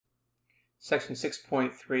Section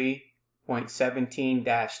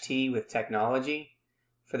 6.3.17-T with technology.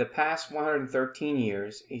 For the past 113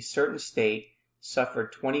 years, a certain state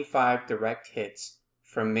suffered 25 direct hits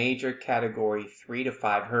from major Category 3 to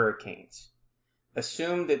 5 hurricanes.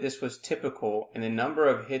 Assume that this was typical and the number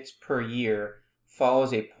of hits per year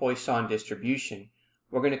follows a Poisson distribution.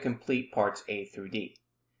 We're going to complete parts A through D.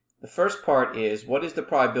 The first part is, what is the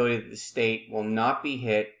probability that the state will not be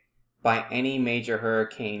hit by any major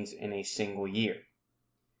hurricanes in a single year?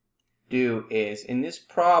 In this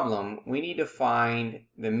problem, we need to find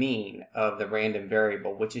the mean of the random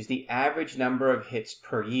variable, which is the average number of hits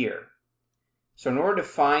per year. So in order to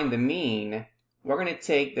find the mean, we're going to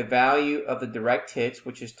take the value of the direct hits,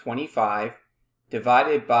 which is 25,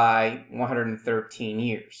 divided by 113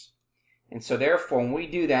 years. And so therefore, when we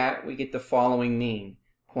do that, we get the following mean,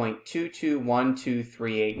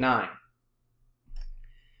 0.2212389.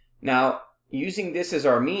 Now, using this as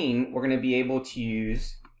our mean, we're going to be able to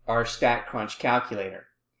use our StatCrunch calculator.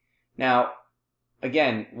 Now,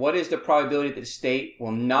 again, what is the probability that the state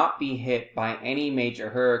will not be hit by any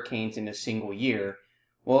major hurricanes in a single year?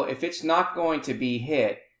 Well, if it's not going to be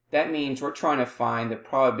hit, that means we're trying to find the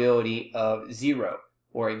probability of 0,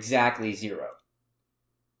 or exactly 0.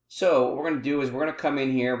 So what we're going to do is we're going to come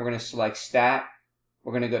in here, we're going to select Stat,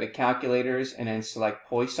 we're going to go to Calculators, and then select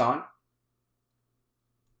Poisson.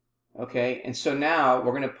 Okay, and so now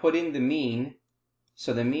we're going to put in the mean.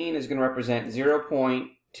 So the mean is going to represent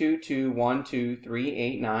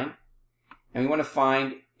 0.2212389, and we want to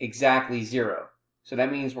find exactly 0. So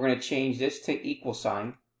that means we're going to change this to equal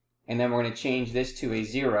sign, and then we're going to change this to a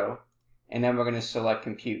 0, and then we're going to select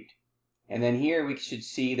compute. And then here we should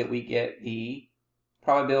see that we get the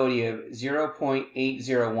probability of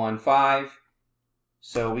 0.8015.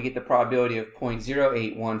 So we get the probability of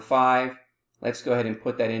 0.0815. Let's go ahead and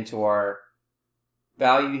put that into our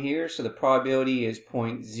value here. So the probability is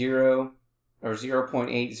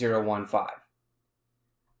 0.8015.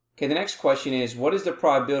 Okay, the next question is, what is the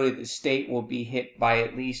probability that the state will be hit by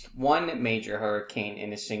at least one major hurricane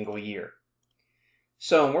in a single year?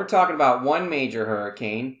 So when we're talking about one major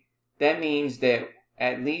hurricane, that means that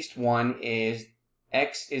at least one is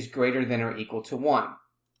x is greater than or equal to 1.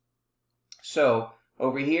 So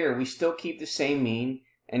over here, we still keep the same mean.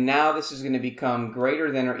 And now this is going to become greater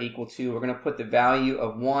than or equal to, we're going to put the value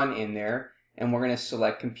of 1 in there, and we're going to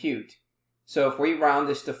select compute. So if we round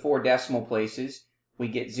this to 4 decimal places, we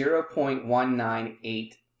get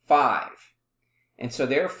 0.1985. And so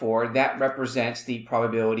therefore, that represents the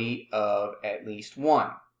probability of at least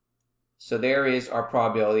 1. So there is our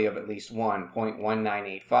probability of at least 1,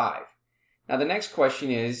 0.1985. Now the next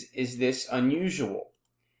question is this unusual?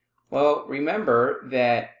 Well, remember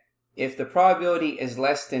that if the probability is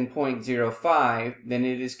less than 0.05, then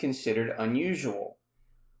it is considered unusual.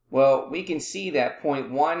 Well, we can see that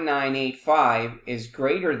 0.1985 is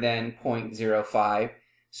greater than 0.05,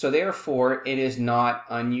 so therefore it is not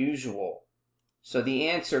unusual. So the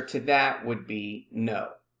answer to that would be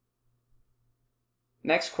no.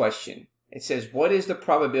 Next question. It says, what is the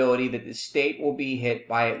probability that the state will be hit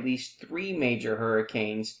by at least 3 major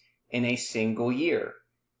hurricanes in a single year,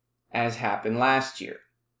 as happened last year?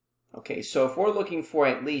 Okay, so if we're looking for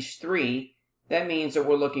at least 3, that means that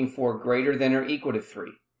we're looking for greater than or equal to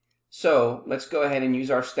 3. So let's go ahead and use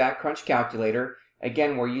our StatCrunch calculator.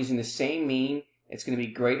 Again, we're using the same mean. It's going to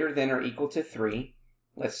be greater than or equal to 3.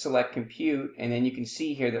 Let's select compute, and then you can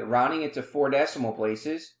see here that rounding it to 4 decimal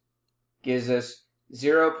places gives us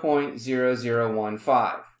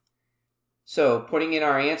 0.0015. So putting in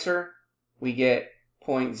our answer, we get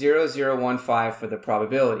 0.0015 for the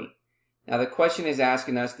probability. Now the question is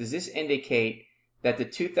asking us, does this indicate that the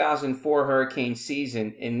 2004 hurricane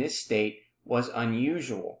season in this state was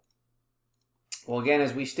unusual? Well, again,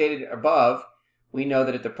 as we stated above, we know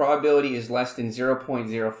that if the probability is less than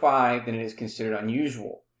 0.05, then it is considered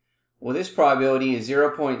unusual. Well, this probability is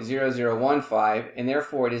 0.0015, and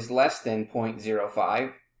therefore it is less than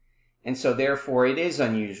 0.05, and so therefore it is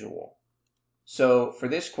unusual. So for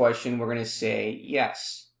this question, we're going to say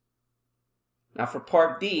yes. Now for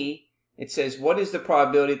part D, it says, what is the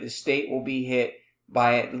probability that the state will be hit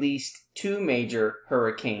by at least 2 major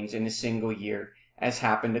hurricanes in a single year, as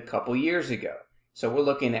happened a couple years ago? So we're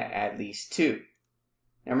looking at least 2.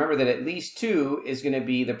 Now remember that at least 2 is going to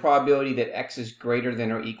be the probability that x is greater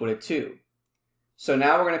than or equal to 2. So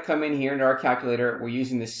now we're going to come in here into our calculator. We're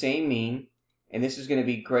using the same mean, and this is going to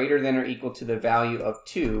be greater than or equal to the value of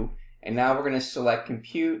 2. And now we're going to select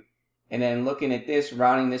compute, and then looking at this,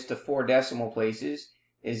 rounding this to 4 decimal places,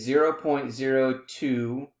 is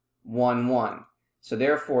 0.0211. So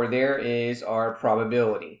therefore, there is our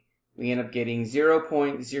probability. we end up getting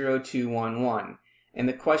 0.0211. And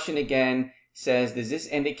the question again says, does this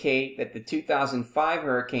indicate that the 2005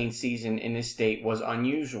 hurricane season in this state was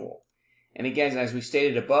unusual? And again, as we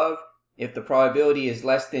stated above, if the probability is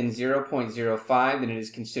less than 0.05, then it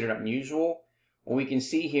is considered unusual. Well, we can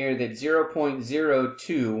see here that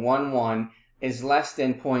 0.0211 is less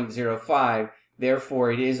than 0.05,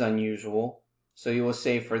 therefore it is unusual. So you will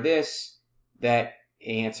say for this that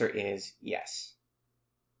the answer is yes.